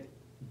said,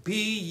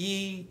 be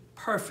ye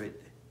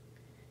perfect,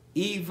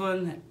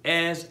 even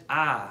as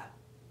I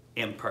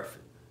am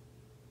perfect.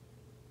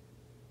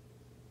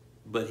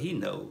 But he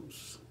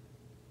knows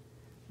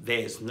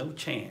there's no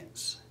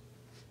chance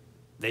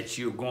that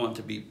you're going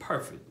to be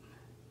perfect.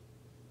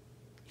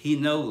 He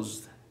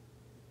knows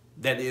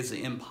that is an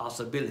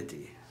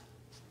impossibility.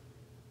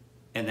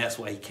 And that's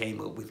why he came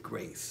up with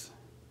grace.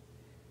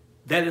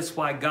 That is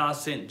why God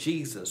sent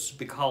Jesus,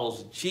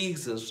 because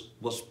Jesus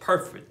was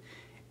perfect.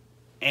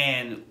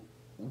 And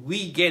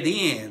we get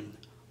in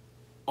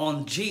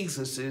on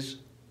Jesus's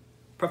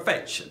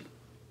perfection.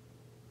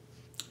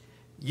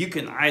 You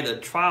can either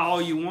try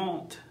all you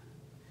want,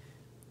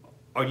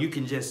 or you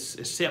can just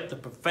accept the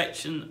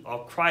perfection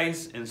of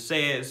Christ and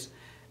says,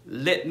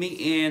 let me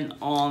in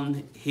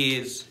on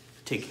his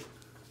ticket.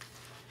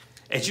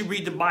 As you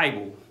read the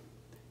Bible,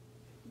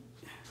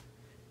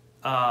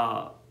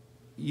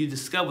 you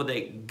discover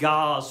that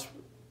God's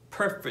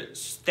perfect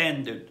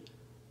standard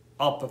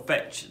of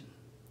perfection.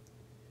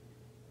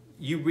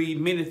 You read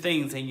many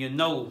things and you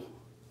know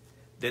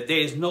that there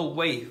is no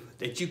way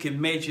that you can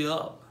measure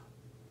up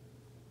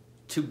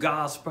to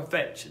God's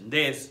perfection.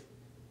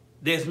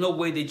 There's no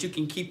way that you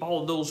can keep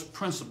all those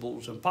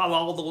principles and follow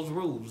all those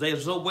rules.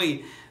 There's no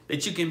way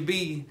that you can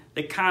be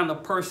the kind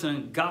of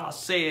person God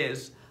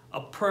says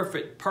a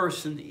perfect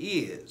person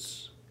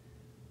is.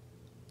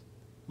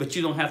 But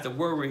you don't have to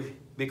worry,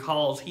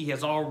 because he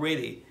has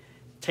already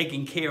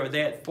taken care of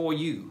that for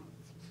you.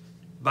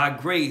 By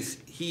grace,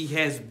 he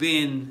has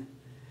been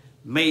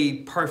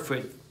made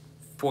perfect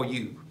for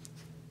you.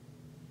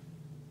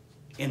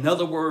 In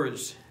other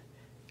words,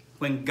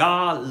 when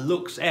God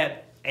looks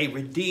at a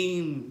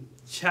redeemed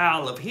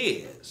child of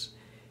his,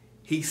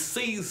 he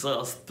sees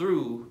us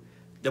through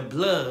the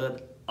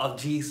blood of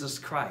Jesus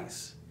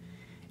Christ.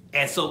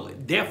 And so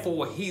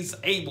therefore he's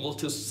able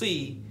to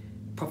see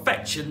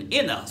perfection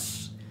in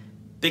us,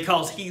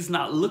 because he's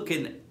not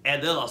looking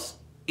at us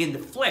in the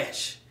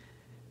flesh,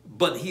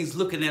 but he's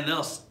looking at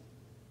us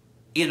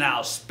in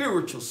our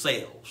spiritual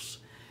selves,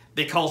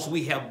 because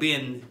we have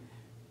been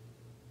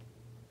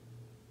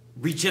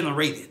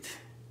regenerated,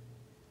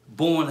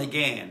 born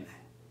again,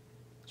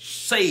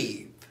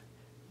 saved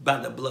by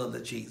the blood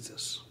of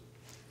Jesus.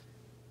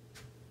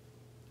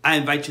 I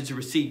invite you to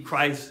receive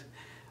Christ's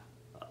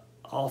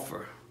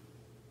offer.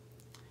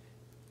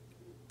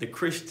 The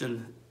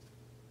Christian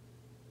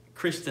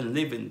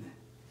living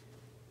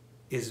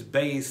is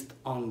based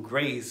on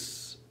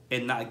grace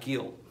and not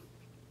guilt.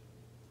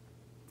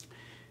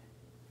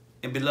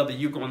 And beloved,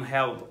 you're going to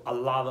have a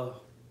lot of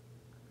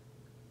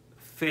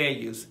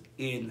failures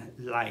in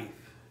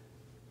life.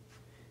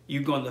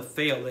 You're going to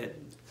fail at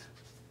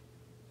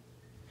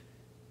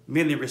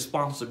many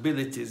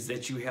responsibilities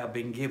that you have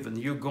been given.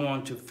 You're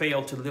going to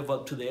fail to live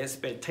up to the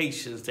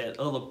expectations that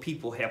other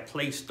people have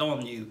placed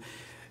on you.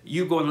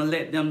 You're going to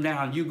let them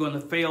down. You're going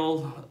to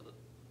fail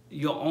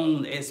your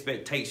own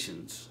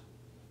expectations.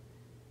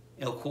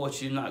 And of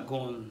course, you're not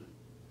going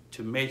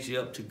to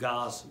measure up to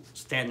God's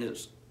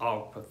standards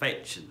of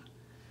perfection.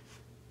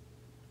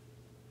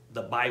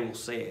 The Bible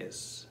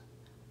says,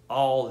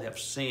 all have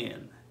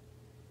sinned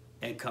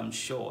and come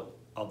short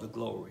of the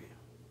glory.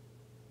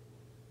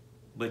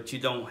 But you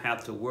don't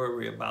have to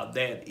worry about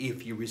that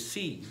if you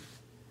receive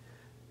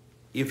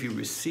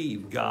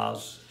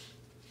God's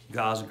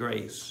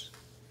grace.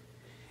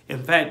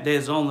 In fact,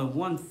 there's only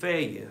one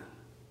failure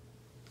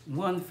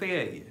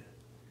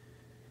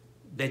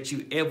that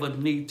you ever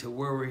need to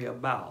worry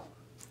about.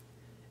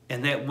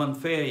 And that one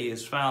failure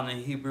is found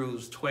in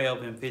Hebrews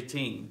 12 and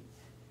 15.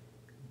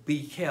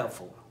 Be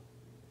careful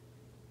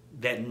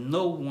that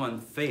no one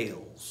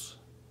fails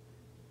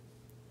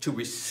to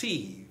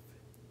receive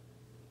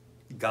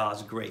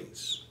God's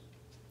grace.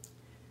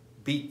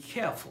 Be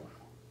careful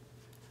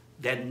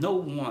that no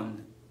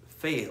one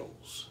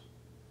fails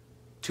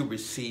to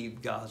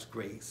receive God's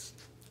grace.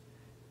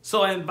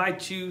 So I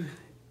invite you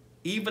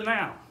even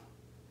now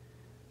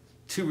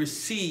to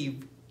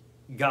receive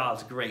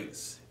God's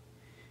grace.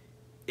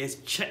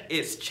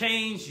 It's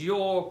changed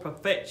your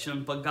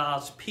perfection for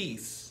God's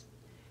peace,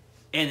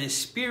 and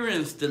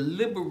experience the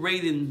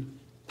liberating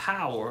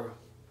power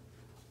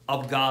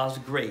of God's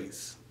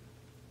grace.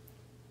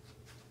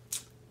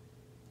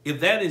 If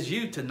that is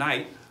you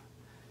tonight,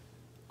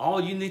 all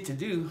you need to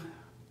do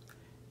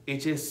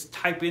is just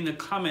type in the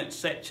comment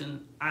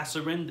section, I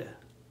surrender,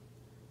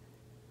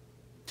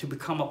 to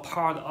become a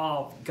part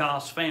of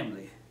God's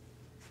family,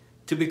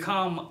 to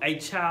become a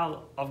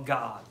child of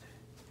God,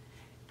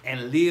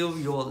 and live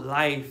your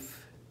life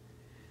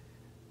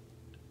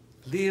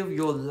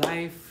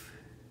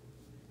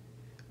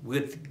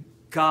with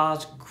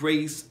God's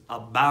grace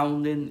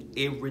abounding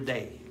every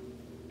day.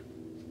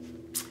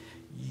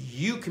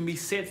 You can be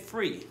set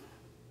free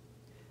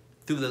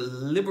through the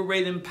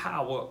liberating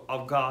power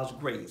of God's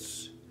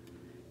grace.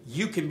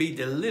 You can be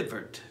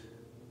delivered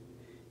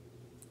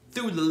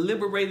through the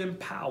liberating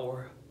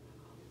power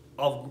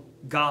of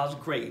God's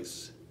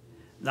grace.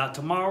 Not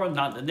tomorrow,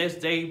 not the next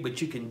day,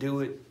 but you can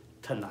do it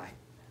tonight.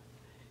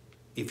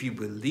 If you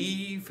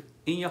believe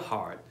in your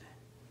heart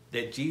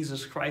that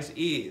Jesus Christ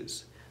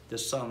is the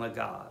Son of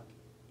God,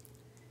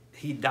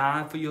 He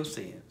died for your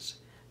sins,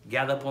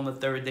 got up on the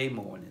third day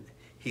morning,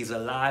 He's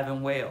alive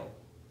and well,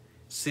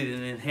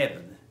 sitting in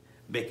heaven,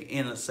 making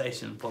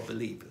intercession for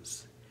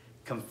believers.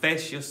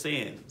 Confess your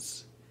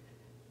sins.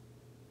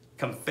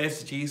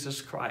 Confess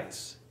Jesus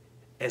Christ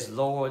as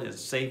Lord and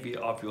Savior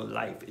of your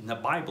life. And the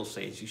Bible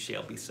says you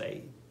shall be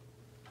saved.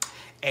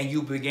 And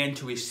you begin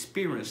to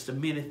experience the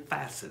many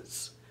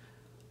facets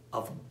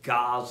of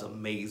God's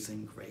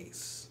amazing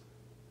grace.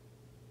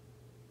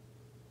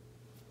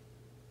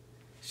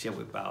 Shall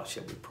we bow?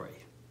 Shall we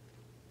pray?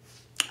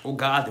 Oh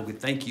God, that we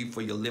thank you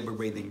for your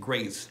liberating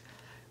grace.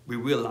 We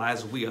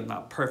realize we are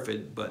not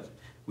perfect, but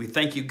we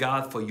thank you,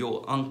 God, for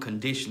your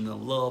unconditional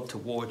love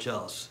towards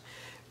us.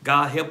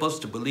 God, help us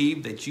to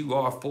believe that you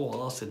are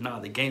for us and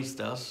not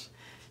against us.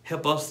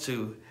 Help us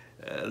to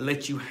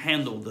let you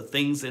handle the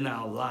things in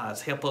our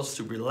lives. Help us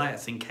to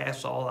relax and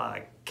cast all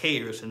our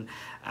cares and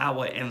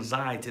our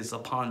anxieties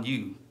upon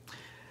you.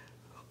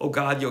 Oh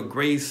God, your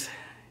grace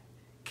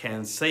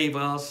can save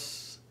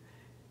us,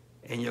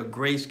 and your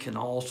grace can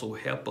also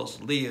help us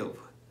live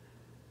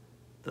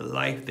the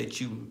life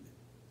that you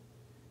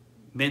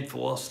meant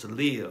for us to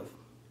live.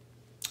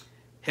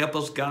 Help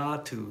us,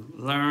 God, to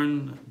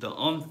learn the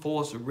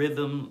unforced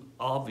rhythm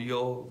of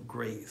your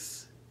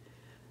grace.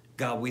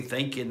 God, we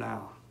thank you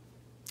now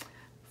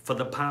for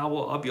the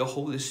power of your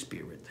Holy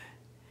Spirit.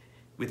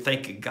 We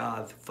thank you,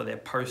 God, for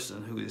that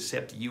person who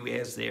accepted you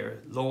as their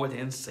Lord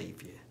and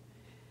Savior.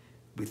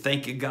 We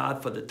thank you,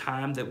 God, for the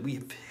time that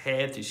we've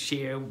had to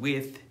share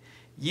with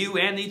you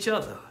and each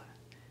other.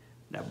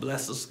 Now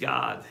bless us,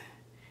 God.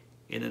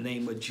 In the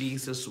name of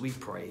Jesus, we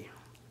pray.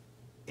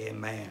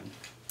 Amen.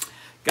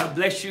 God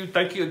bless you.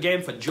 Thank you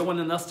again for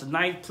joining us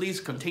tonight. Please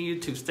continue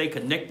to stay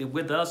connected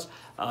with us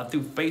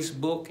through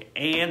Facebook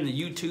and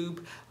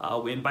YouTube.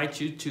 We invite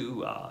you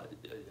to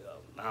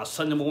our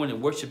Sunday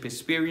morning worship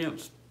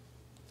experience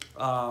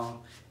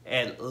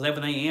at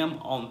 11 a.m.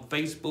 on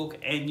Facebook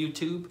and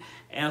YouTube.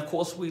 And of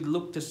course, we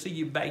look to see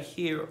you back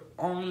here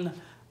on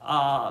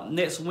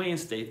next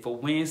Wednesday for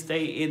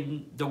Wednesday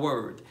in the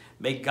Word.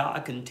 May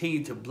God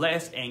continue to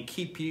bless and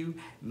keep you.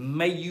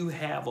 May you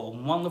have a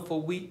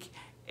wonderful week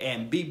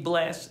and be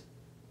blessed,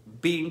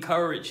 be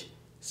encouraged,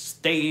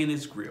 stay in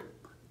His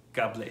grip.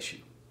 God bless you.